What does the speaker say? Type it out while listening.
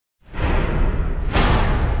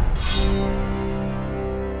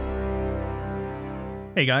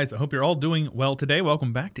Hey guys, I hope you're all doing well today.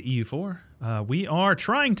 Welcome back to EU4. We are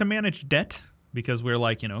trying to manage debt because we're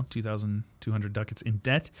like, 2,200 ducats in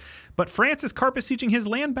debt. But France is carpet sieging his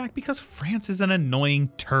land back because France is an annoying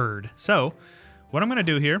turd. So what I'm going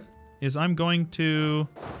to do here is I'm going to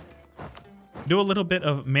do a little bit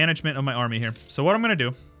of management of my army here. So what I'm going to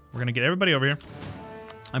do, we're going to get everybody over here.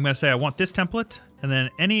 I'm going to say I want this template, and then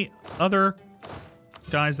any other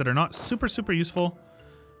guys that are not super useful.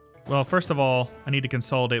 Well, first of all, I need to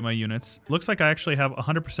consolidate my units. Looks like I actually have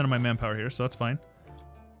 100% of my manpower here, so that's fine.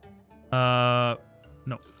 No.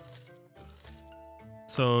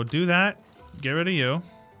 So do that. Get rid of you.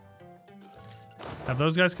 Have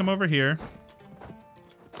those guys come over here.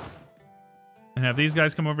 And have these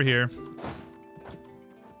guys come over here.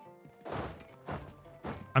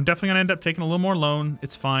 I'm definitely going to end up taking a little more loan.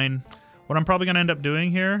 It's fine. What I'm probably going to end up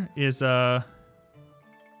doing here is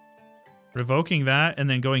revoking that and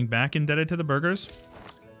then going back indebted to the burghers.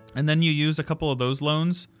 And then you use a couple of those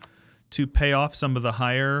loans to pay off some of the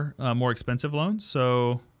higher, more expensive loans.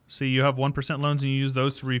 So see, you have 1% loans and you use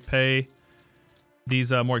those to repay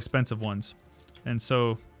these more expensive ones. And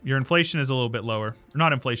so your inflation is a little bit lower.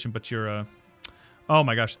 Not inflation, but your... oh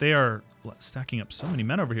my gosh, they are stacking up so many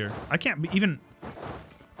men over here. I can't even...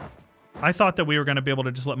 I thought that we were going to be able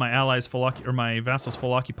to just let my allies or my vassals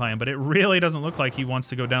full occupy him, but it really doesn't look like he wants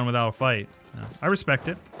to go down without a fight. I respect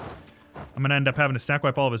it. I'm going to end up having to stack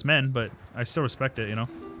wipe all of his men, but I still respect it,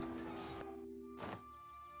 Let's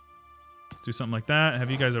do something like that.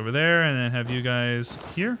 Have you guys over there, and then have you guys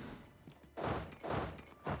here.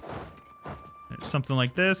 Something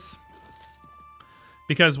like this.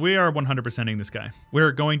 Because we are 100%ing this guy.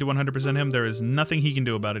 We're going to 100% him. There is nothing he can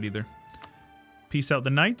do about it either. Peace out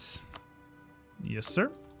the knights. Yes,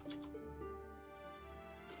 sir.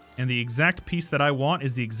 And the exact piece that I want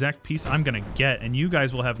is the exact piece I'm going to get, and you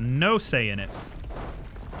guys will have no say in it.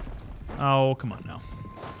 Oh, come on now.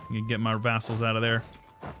 I can get my vassals out of there.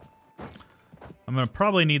 I'm going to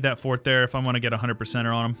probably need that fort there if I want to get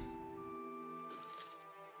 100%er on them.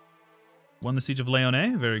 Won the Siege of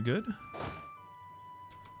Lyonnais. Very good.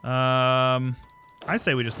 I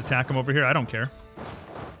say we just attack them over here. I don't care.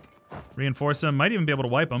 Reinforce them. Might even be able to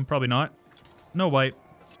wipe them. Probably not. No wipe.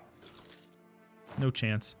 No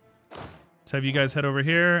chance. Let's have you guys head over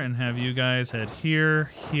here and have you guys head here,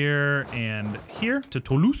 here, and here to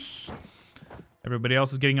Toulouse. Everybody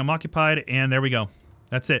else is getting them occupied, and there we go.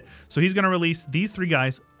 That's it. So he's going to release these three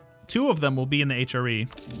guys. Two of them will be in the HRE.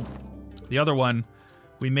 The other one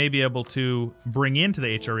we may be able to bring into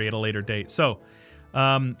the HRE at a later date. So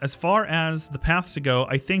as far as the paths to go,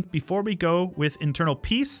 I think before we go with internal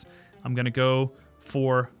peace, I'm going to go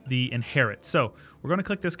for the inherit. So we're going to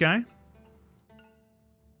click this guy.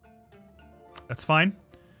 That's fine.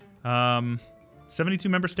 72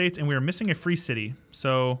 member states, and we are missing a free city.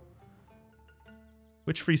 So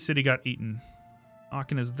which free city got eaten?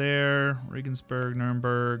 Aachen is there. Regensburg,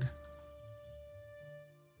 Nuremberg.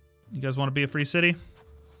 You guys want to be a free city?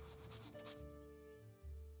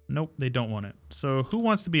 Nope, they don't want it. So who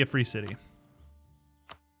wants to be a free city?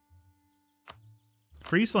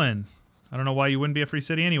 Friesland. I don't know why you wouldn't be a free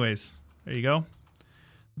city anyways. There you go.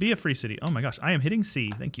 Be a free city. Oh my gosh, I am hitting C.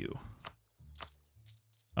 Thank you.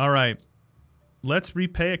 All right. Let's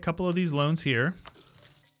repay a couple of these loans here.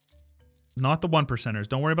 Not the 1%ers.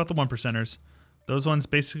 Don't worry about the 1%ers. Those ones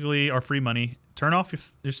basically are free money. Turn off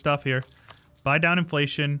your stuff here. Buy down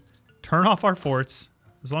inflation. Turn off our forts.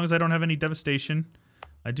 As long as I don't have any devastation.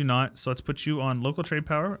 I do not. So let's put you on local trade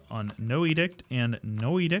power, on no edict and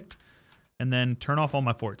no edict. And then turn off all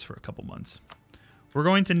my forts for a couple months. We're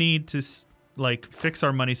going to need to fix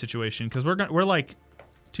our money situation because we're like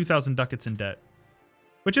 2,000 ducats in debt,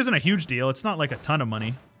 which isn't a huge deal. It's not like a ton of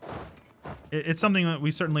money. It's something that we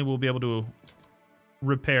certainly will be able to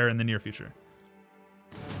repair in the near future.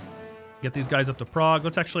 Get these guys up to Prague.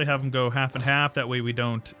 Let's actually have them go half and half. That way we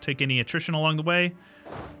don't take any attrition along the way.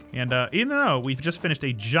 And even though we've just finished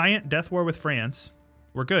a giant death war with France,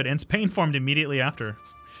 we're good. And Spain formed immediately after.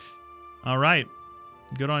 All right.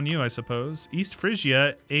 Good on you, I suppose. East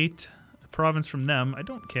Frisia ate a province from them. I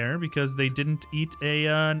don't care because they didn't eat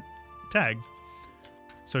a tag.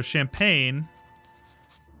 So Champagne,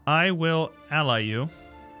 I will ally you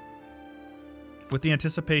with the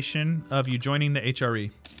anticipation of you joining the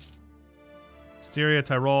HRE. Styria,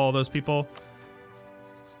 Tyrol, all those people.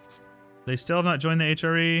 They still have not joined the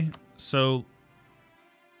HRE, so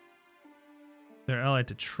they're allied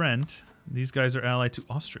to Trent. These guys are allied to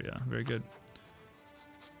Austria. Very good.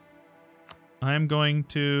 I'm going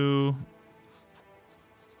to...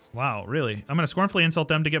 Wow, really? I'm going to scornfully insult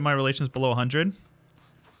them to get my relations below 100.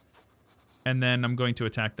 and then I'm going to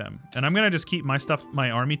attack them. And I'm going to just keep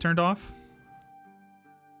my army turned off.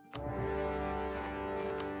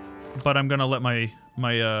 But I'm going to let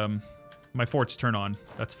my forts turn on.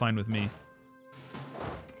 That's fine with me.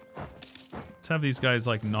 Let's have these guys,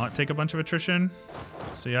 like, not take a bunch of attrition.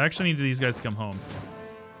 So, yeah, I actually need these guys to come home.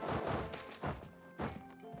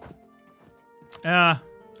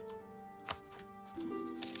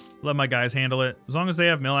 Let my guys handle it. As long as they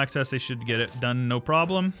have mill access, they should get it done, no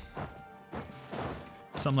problem.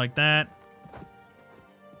 Something like that.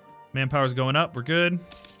 Manpower's going up. We're good.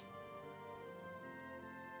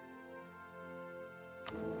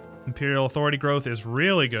 Imperial authority growth is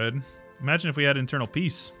really good. Imagine if we had internal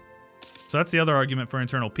peace. So that's the other argument for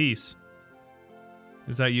internal peace.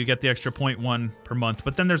 Is that you get the extra 0.1 per month.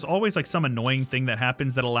 But then there's always like some annoying thing that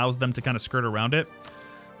happens that allows them to kind of skirt around it.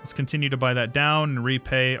 Let's continue to buy that down and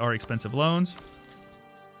repay our expensive loans.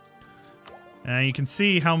 And you can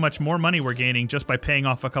see how much more money we're gaining just by paying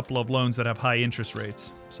off a couple of loans that have high interest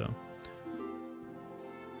rates. So,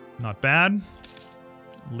 not bad.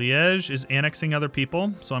 Liège is annexing other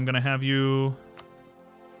people, so I'm going to have you...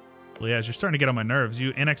 Liège, you're starting to get on my nerves. You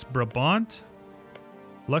annex Brabant,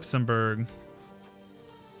 Luxembourg.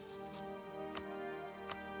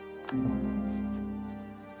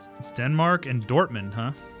 Denmark and Dortmund,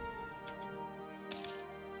 huh?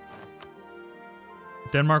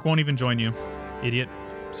 Denmark won't even join you, idiot.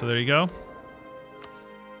 So there you go.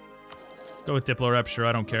 Go with Diplo Rep, sure,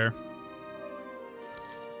 I don't care.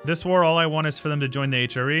 This war, all I want is for them to join the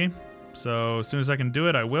HRE. So as soon as I can do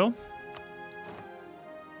it, I will.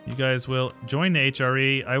 You guys will join the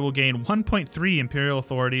HRE. I will gain 1.3 Imperial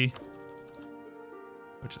Authority,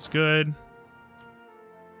 which is good.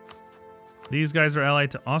 These guys are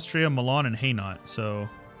allied to Austria, Milan, and Hainaut. So,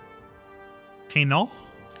 Hainaut?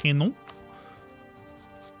 Hainaut?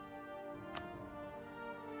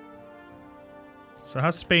 So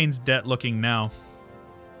how's Spain's debt looking now?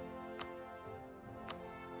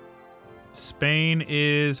 Spain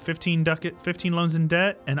is 15 loans in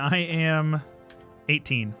debt, and I am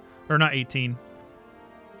 18. Or not 18.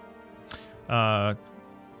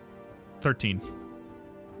 13.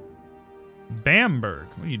 Bamberg.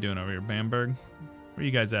 What are you doing over here, Bamberg? Where are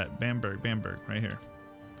you guys at? Bamberg, right here.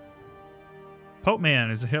 Pope Man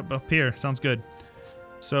is up here. Sounds good.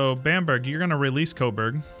 So, Bamberg, you're going to release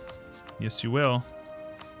Coburg. Yes, you will.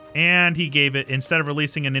 And he gave it, instead of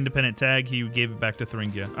releasing an independent tag, he gave it back to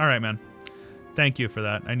Thuringia. All right, man. Thank you for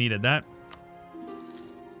that. I needed that.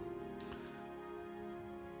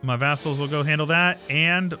 My vassals will go handle that.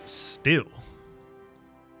 And still.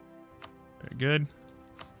 Very good.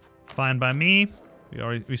 Fine by me.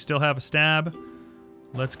 We still have a stab.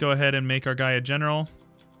 Let's go ahead and make our guy a general.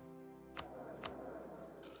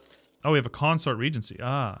 Oh, we have a consort regency.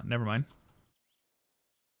 Ah, never mind.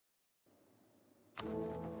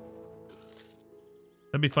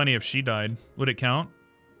 That'd be funny if she died. Would it count?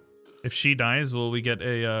 If she dies, will we get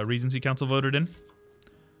a regency council voted in?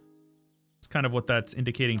 It's kind of what that's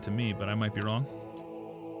indicating to me, but I might be wrong.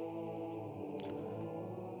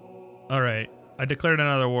 All right. I declared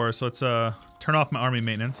another war, so let's turn off my army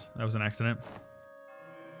maintenance. That was an accident.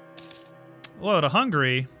 Hello to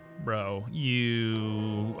Hungary. Bro,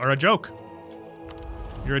 you are a joke.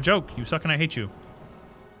 You're a joke. You suck and I hate you.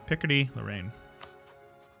 Picardy, Lorraine.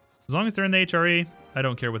 As long as they're in the HRE, I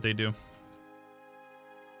don't care what they do.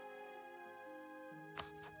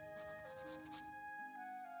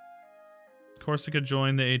 Corsica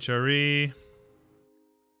joined the HRE.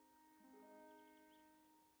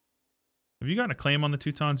 Have you gotten a claim on the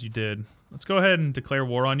Teutons? You did. Let's go ahead and declare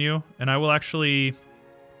war on you. And I will actually...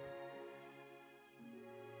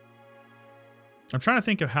 I'm trying to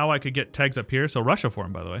think of how I could get tags up here. So Russia for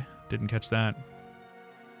him, by the way. Didn't catch that.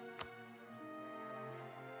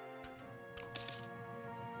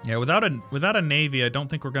 Yeah, without a navy, I don't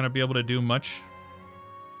think we're going to be able to do much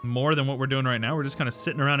more than what we're doing right now. We're just kind of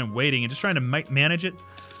sitting around and waiting and just trying to manage it.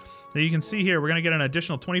 Now you can see here, we're going to get an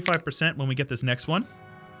additional 25% when we get this next one.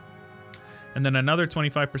 And then another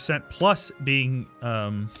 25% plus being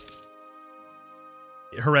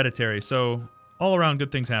hereditary. So all around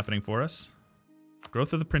good things happening for us.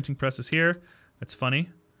 Growth of the printing press is here. That's funny.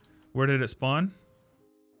 Where did it spawn?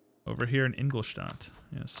 Over here in Ingolstadt.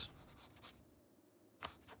 Yes.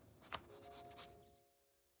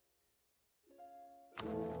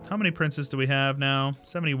 How many princes do we have now?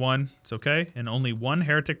 71. It's okay. And only one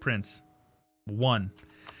heretic prince. One.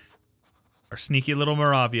 Our sneaky little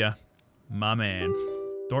Moravia. My man.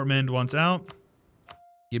 Dortmund wants out.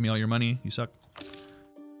 Give me all your money. You suck.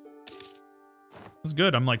 That's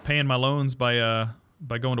good. I'm like paying my loans by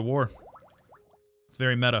going to war. It's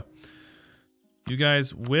very meta. You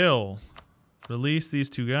guys will release these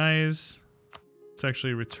two guys. Let's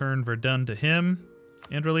actually return Verdun to him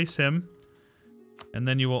and release him. And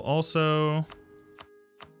then you will also...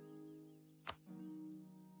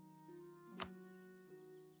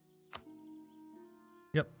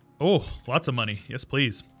 Yep. Oh, lots of money. Yes,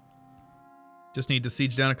 please. Just need to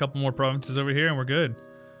siege down a couple more provinces over here and we're good.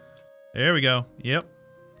 There we go. Yep.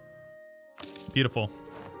 Beautiful.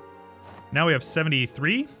 Now we have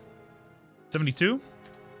 73. 72.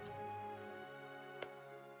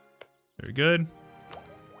 Very good.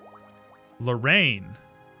 Lorraine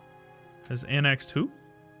has annexed who?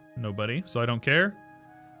 Nobody, so I don't care.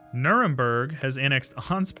 Nuremberg has annexed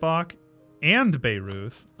Ansbach and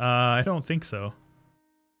Bayreuth. I don't think so.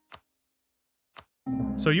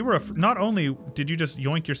 So you were not only did you just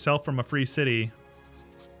yoink yourself from a free city.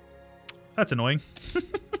 That's annoying.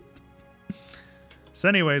 So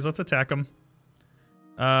anyways, let's attack them.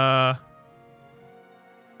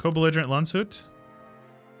 Co-belligerent Landshut.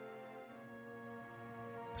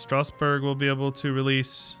 Strasbourg will be able to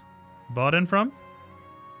release Baden from.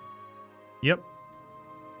 Yep.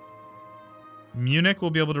 Munich will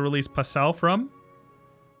be able to release Passau from.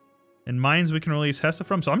 And Mainz we can release Hesse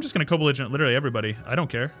from. So I'm just going to co-belligerent literally everybody. I don't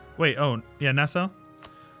care. Wait, oh, yeah, Nassau.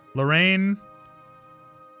 Lorraine.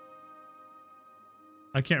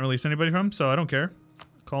 I can't release anybody from, so I don't care.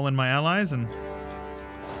 Call in my allies and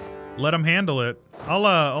let them handle it.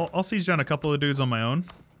 I'll siege down a couple of dudes on my own.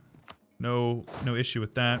 No issue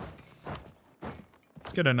with that.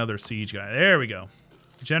 Let's get another siege guy. There we go.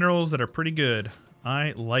 Generals that are pretty good.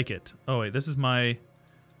 I like it. Oh wait, this is my...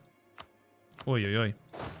 Oi, oi, oi.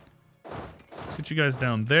 Let's get you guys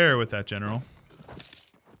down there with that general.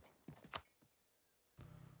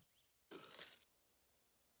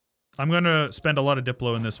 I'm going to spend a lot of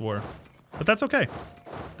Diplo in this war. But that's okay.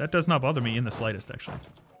 That does not bother me in the slightest, actually.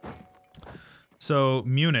 So,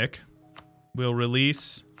 Munich will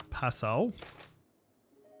release Passau.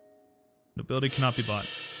 Nobility cannot be bought.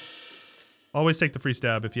 Always take the free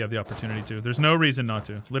stab if you have the opportunity to. There's no reason not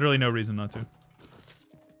to. Literally no reason not to.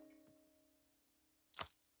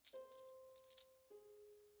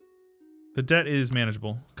 The debt is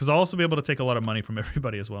manageable. Because I'll also be able to take a lot of money from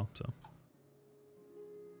everybody as well. So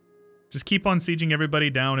just keep on sieging everybody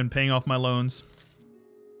down and paying off my loans.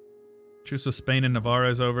 Truce with Spain and Navarre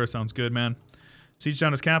is over. Sounds good, man. Siege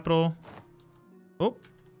down his capital. Oh.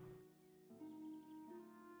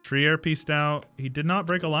 Trier pieced out. He did not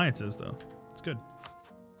break alliances, though. It's good.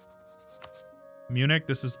 Munich,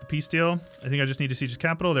 this is the peace deal. I think I just need to siege his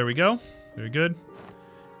capital. There we go. Very good.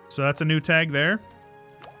 So that's a new tag there.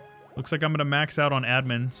 Looks like I'm going to max out on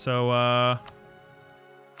admin. So,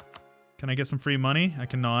 can I get some free money? I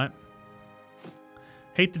cannot.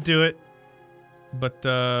 Hate to do it, but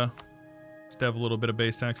let's have a little bit of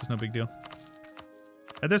base taxes. No big deal.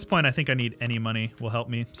 At this point, I think I need any money will help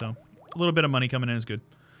me. So a little bit of money coming in is good.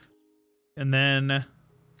 And then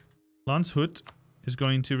Landshut is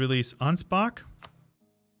going to release Ansbach.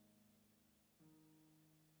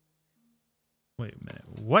 Wait a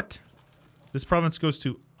minute. What? This province goes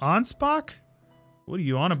to Ansbach? What are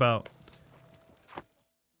you on about?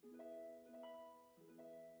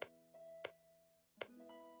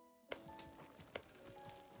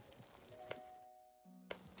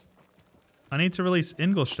 I need to release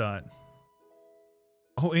Ingolstadt.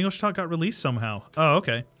 Oh, Ingolstadt got released somehow. Oh,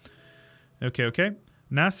 okay. Okay, okay.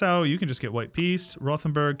 Nassau, you can just get white peace.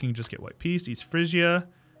 Rothenburg can just get white peace. East Frisia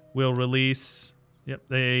will release... Yep,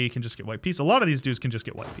 they can just get white peace. A lot of these dudes can just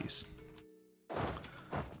get white peace.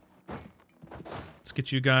 Let's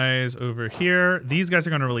get you guys over here. These guys are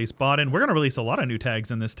going to release Baden. We're going to release a lot of new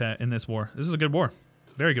tags in this war. This is a good war.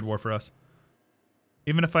 Very good war for us.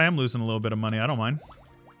 Even if I am losing a little bit of money, I don't mind.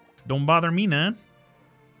 Don't bother me, man.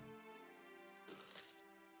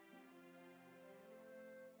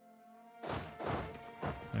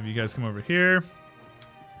 Have you guys come over here.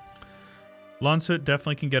 Landshut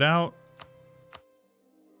definitely can get out.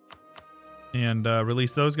 And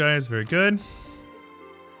release those guys. Very good.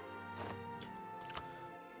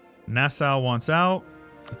 Nassau wants out.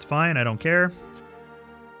 That's fine. I don't care.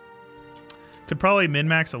 Could probably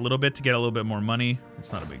min-max a little bit to get a little bit more money.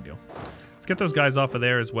 It's not a big deal. Let's get those guys off of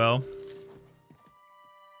there as well.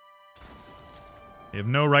 They have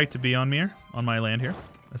no right to be on me, on my land here.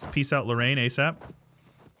 Let's peace out Lorraine ASAP.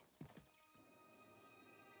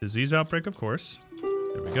 Disease outbreak, of course.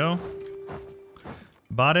 There we go.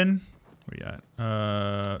 Baden, where you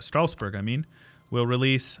at? Strasbourg, I mean, will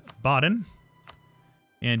release Baden.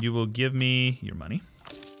 And you will give me your money.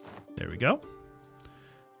 There we go.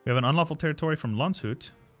 We have an unlawful territory from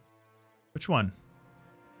Landshut. Which one?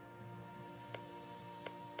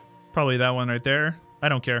 Probably that one right there. I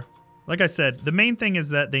don't care. Like I said, the main thing is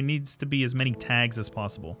that there needs to be as many tags as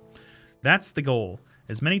possible. That's the goal.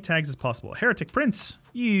 As many tags as possible. Heretic Prince,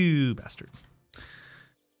 you bastard.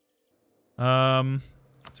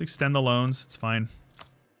 Let's extend the loans. It's fine.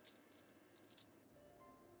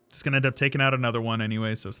 It's going to end up taking out another one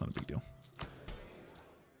anyway, so it's not a big deal.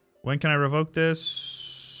 When can I revoke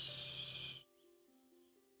this?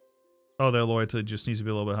 Oh, their loyalty just needs to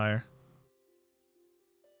be a little bit higher.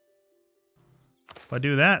 If I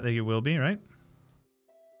do that, they will be, right?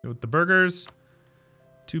 Go with the burgers.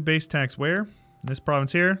 2 base tax where? In this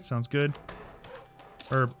province here. Sounds good.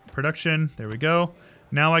 Or production. There we go.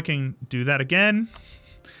 Now I can do that again.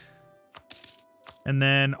 And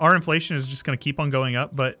then our inflation is just going to keep on going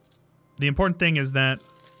up. But the important thing is that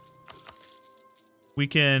we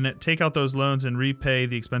can take out those loans and repay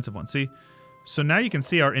the expensive ones. See? So now you can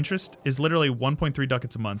see our interest is literally 1.3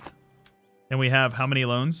 ducats a month. And we have how many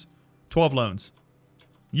loans? 12 loans.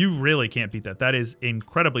 You really can't beat that. That is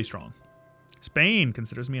incredibly strong. Spain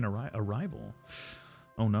considers me a rival.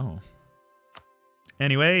 Oh, no.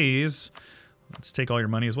 Anyways, let's take all your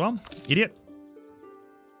money as well. Idiot.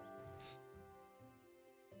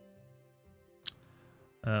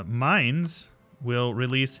 Mines will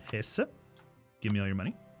release Hesse. Give me all your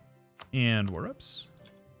money. And war ups.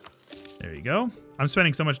 There you go. I'm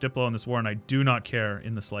spending so much Diplo on this war, and I do not care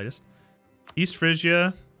in the slightest. East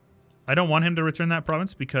Frisia. I don't want him to return that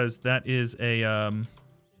province because that is a...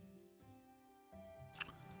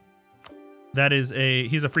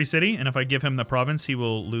 he's a free city, and if I give him the province, he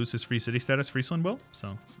will lose his free city status. Friesland will,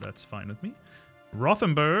 so that's fine with me.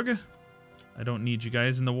 Rothenburg. I don't need you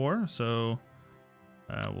guys in the war, so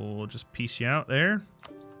we'll just piece you out there.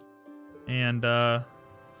 And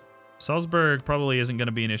Salzburg probably isn't going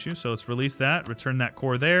to be an issue, so let's release that. Return that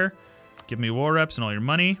core there. Give me war reps and all your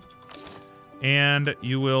money. And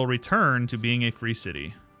you will return to being a free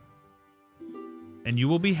city. And you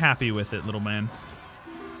will be happy with it, little man.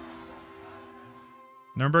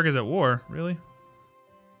 Nuremberg is at war. Really?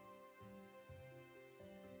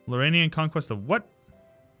 Lorrainian conquest of what?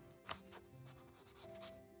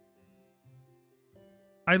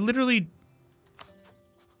 I literally...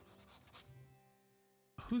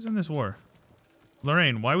 Who's in this war?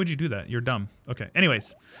 Lorraine, why would you do that? You're dumb. Okay,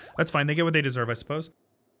 anyways. That's fine. They get what they deserve, I suppose.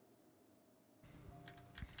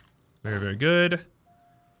 Very, very good.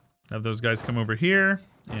 Have those guys come over here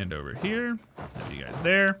and over here. Have you guys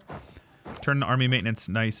there. Turn the army maintenance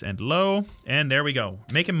nice and low. And there we go.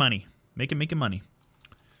 Making money. Making money.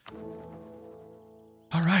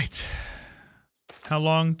 All right. How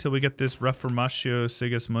long till we get this Reformatio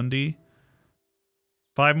Sigismundi?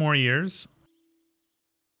 5 more years.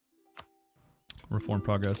 Reform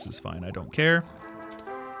progress is fine. I don't care.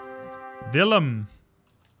 Willem.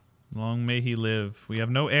 Long may he live. We have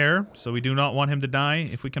no heir, so we do not want him to die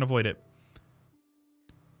if we can avoid it.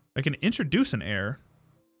 I can introduce an heir,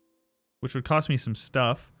 which would cost me some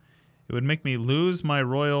stuff. It would make me lose my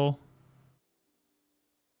royal...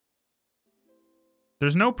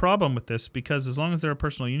 There's no problem with this, because as long as they're a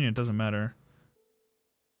personal union, it doesn't matter.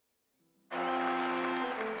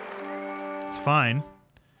 It's fine.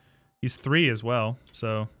 He's 3 as well,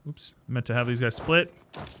 so... Oops, I meant to have these guys split.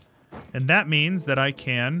 And that means that I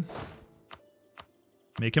can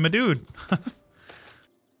make him a dude.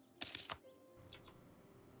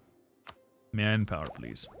 Manpower,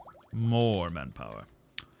 please. More manpower.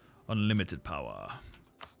 Unlimited power.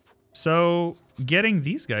 So, getting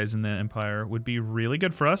these guys in the Empire would be really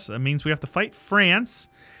good for us. That means we have to fight France.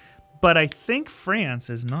 But I think France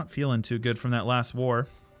is not feeling too good from that last war.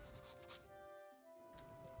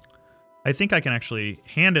 I think I can actually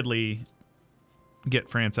handedly get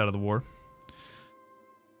France out of the war.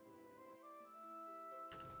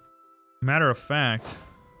 Matter of fact,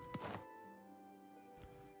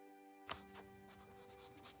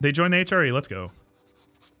 they joined the HRE. Let's go.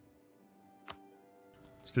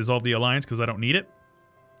 Let's dissolve the alliance because I don't need it.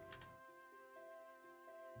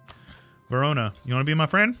 Verona, you want to be my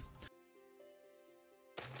friend?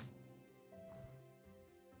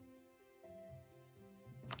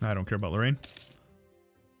 I don't care about Lorraine.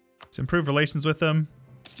 Let's improve relations with them.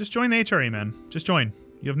 Just join the HRE, man. Just join.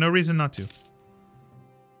 You have no reason not to.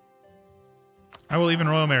 I will even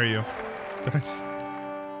royal marry you.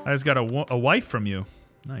 I just got a wife from you.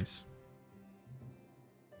 Nice.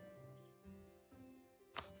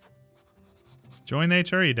 Join the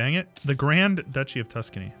HRE, dang it. The Grand Duchy of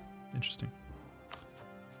Tuscany. Interesting.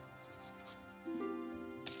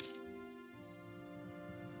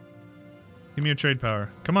 Give me your trade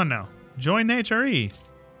power. Come on now. Join the HRE.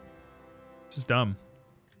 This is dumb.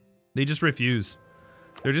 They just refuse.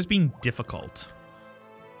 They're just being difficult.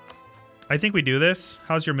 I think we do this.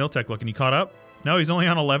 How's your Miltech looking? You caught up? No, he's only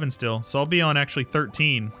on 11 still. So I'll be on actually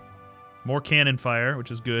 13. More cannon fire,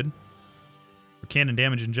 which is good. Or cannon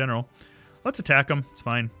damage in general. Let's attack him. It's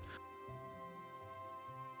fine.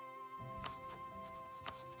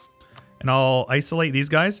 And I'll isolate these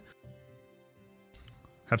guys.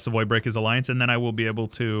 Have Savoy break his alliance, and then I will be able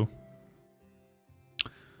to...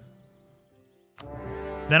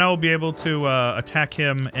 attack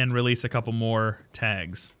him and release a couple more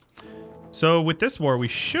tags. So with this war, we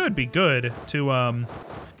should be good to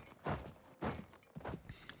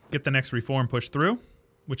get the next reform pushed through,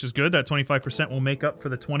 which is good. That 25% will make up for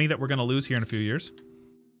the 20 that we're going to lose here in a few years.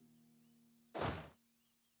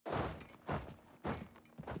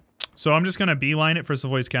 So I'm just going to beeline it for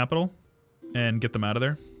Savoy's capital and get them out of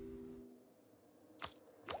there.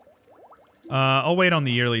 I'll wait on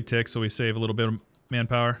the yearly tick so we save a little bit of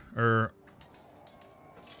manpower or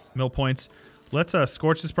mill points. Let's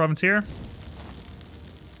scorch this province here.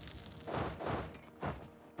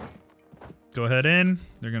 Go ahead in.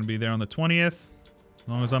 They're going to be there on the 20th. As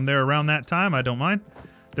long as I'm there around that time, I don't mind.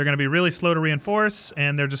 They're going to be really slow to reinforce,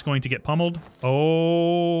 and they're just going to get pummeled.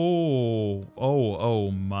 Oh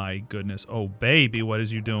my goodness. Oh, baby, what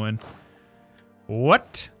is you doing?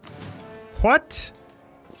 What? What?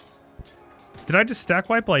 Did I just stack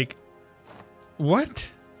wipe, like... What?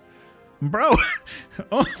 Bro!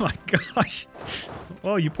 Oh my gosh.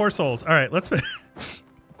 Oh, you poor souls. Alright, let's...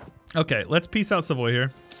 Okay, let's peace out Savoy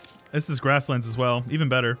here. This is grasslands as well. Even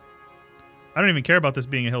better. I don't even care about this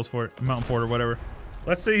being a hills fort, a mountain fort or whatever.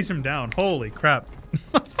 Let's siege him down. Holy crap.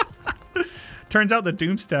 Turns out the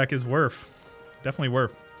doom stack is worth. Definitely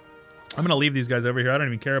worth. I'm gonna leave these guys over here. I don't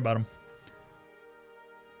even care about them.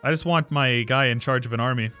 I just want my guy in charge of an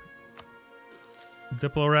army.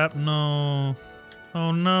 Diplo wrap? No.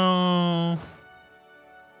 Oh no.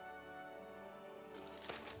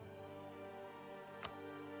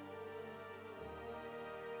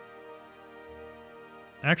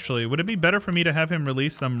 Actually, would it be better for me to have him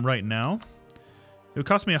release them right now? It would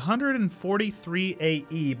cost me 143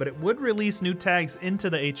 AE, but it would release new tags into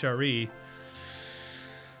the HRE.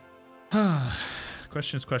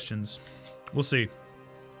 Questions. We'll see.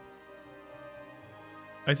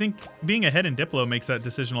 I think being ahead in Diplo makes that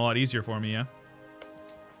decision a lot easier for me, yeah?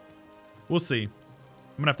 We'll see.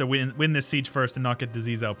 I'm gonna have to win this siege first and not get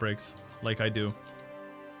disease outbreaks like I do.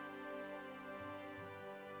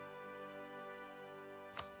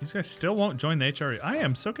 These guys still won't join the HRE. I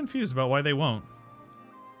am so confused about why they won't.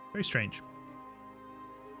 Very strange.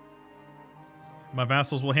 My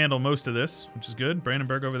vassals will handle most of this, which is good.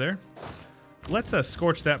 Brandenburg over there. Let's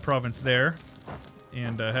scorch that province there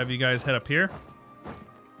and have you guys head up here.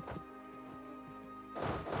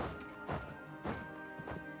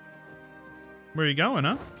 Where are you going,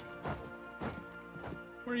 huh?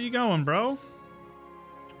 Where are you going, bro?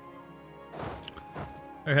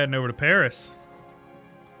 They're heading over to Paris.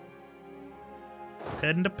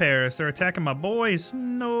 Heading to Paris. They're attacking my boys.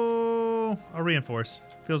 No. I'll reinforce.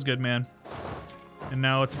 Feels good, man. And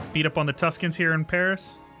now let's beat up on the Tuscans here in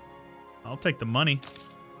Paris. I'll take the money.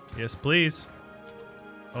 Yes, please.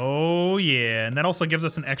 Oh, yeah. And that also gives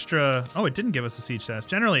us an extra... Oh, it didn't give us a siege status.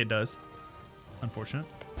 Generally, it does. Unfortunate.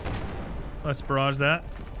 Let's barrage that.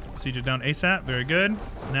 Siege it down ASAP. Very good.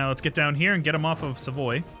 Now let's get down here and get them off of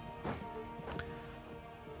Savoy.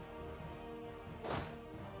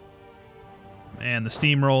 Man, the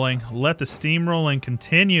steamrolling. Let the steamrolling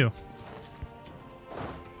continue.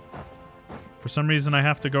 For some reason, I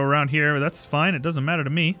have to go around here. That's fine. It doesn't matter to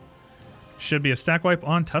me. Should be a stack wipe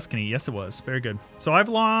on Tuscany. Yes, it was. Very good. So I've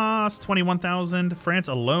lost 21,000. France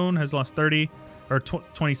alone has lost 30. Or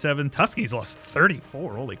 27. Tuscany's lost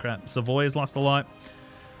 34. Holy crap. Savoy has lost a lot.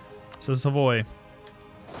 So Savoy.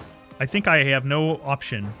 I think I have no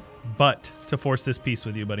option but to force this peace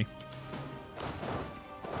with you, buddy.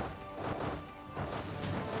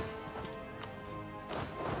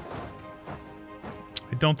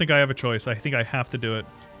 I don't think I have a choice. I think I have to do it.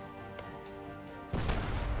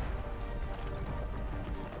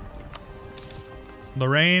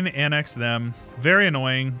 Lorraine, annex them. Very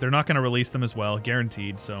annoying. They're not going to release them as well.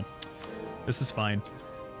 Guaranteed. So this is fine.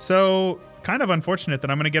 So kind of unfortunate that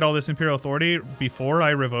I'm going to get all this Imperial authority before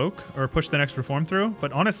I revoke or push the next reform through.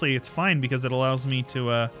 But honestly, it's fine because it allows me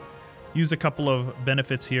to use a couple of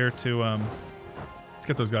benefits here to... let's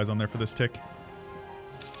get those guys on there for this tick.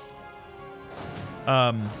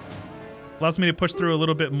 Allows me to push through a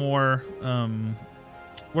little bit more...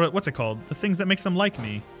 what's it called? The things that makes them like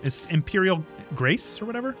me. Is Imperial Grace or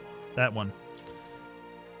whatever? That one.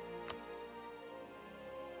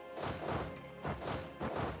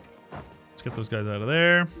 Let's get those guys out of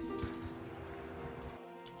there.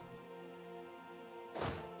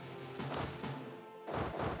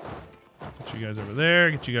 Get you guys over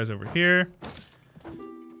there. Get you guys over here.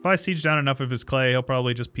 If I siege down enough of his clay, he'll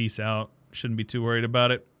probably just peace out. Shouldn't be too worried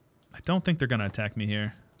about it. I don't think they're going to attack me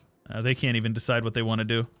here. They can't even decide what they want to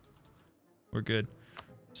do. We're good.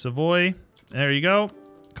 Savoy. There you go.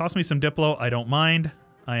 Cost me some Diplo. I don't mind.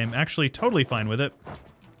 I am actually totally fine with it.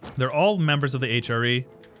 They're all members of the HRE.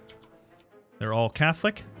 They're all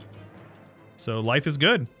Catholic. So life is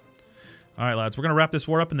good. All right, lads, we're going to wrap this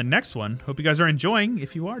war up in the next one. Hope you guys are enjoying.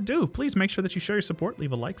 If you are, please make sure that you show your support.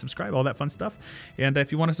 Leave a like, subscribe, all that fun stuff. And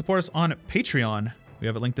if you want to support us on Patreon, we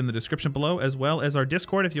have it linked in the description below, as well as our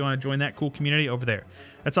Discord if you want to join that cool community over there.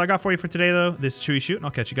 That's all I got for you for today, though. This is Chewyshoot, and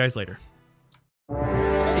I'll catch you guys later.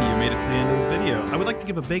 Hey, you made it to the end of the video. I would like to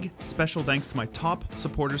give a big special thanks to my top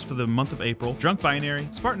supporters for the month of April: Drunk Binary,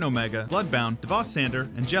 Spartan Omega, Bloodbound, Devos Sander,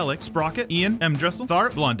 Angelic, Sprocket, Ian, M. Dressel, Thar,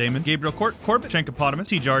 Blonde Damon, Gabriel Court, Corbett, Shankopotamus,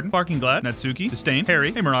 T. Jarden, Barking Glad, Natsuki, Disdain,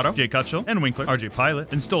 Harry, Emirado, J. Cutchell, and Winkler, RJ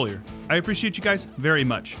Pilot, and Stolier. I appreciate you guys very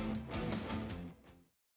much.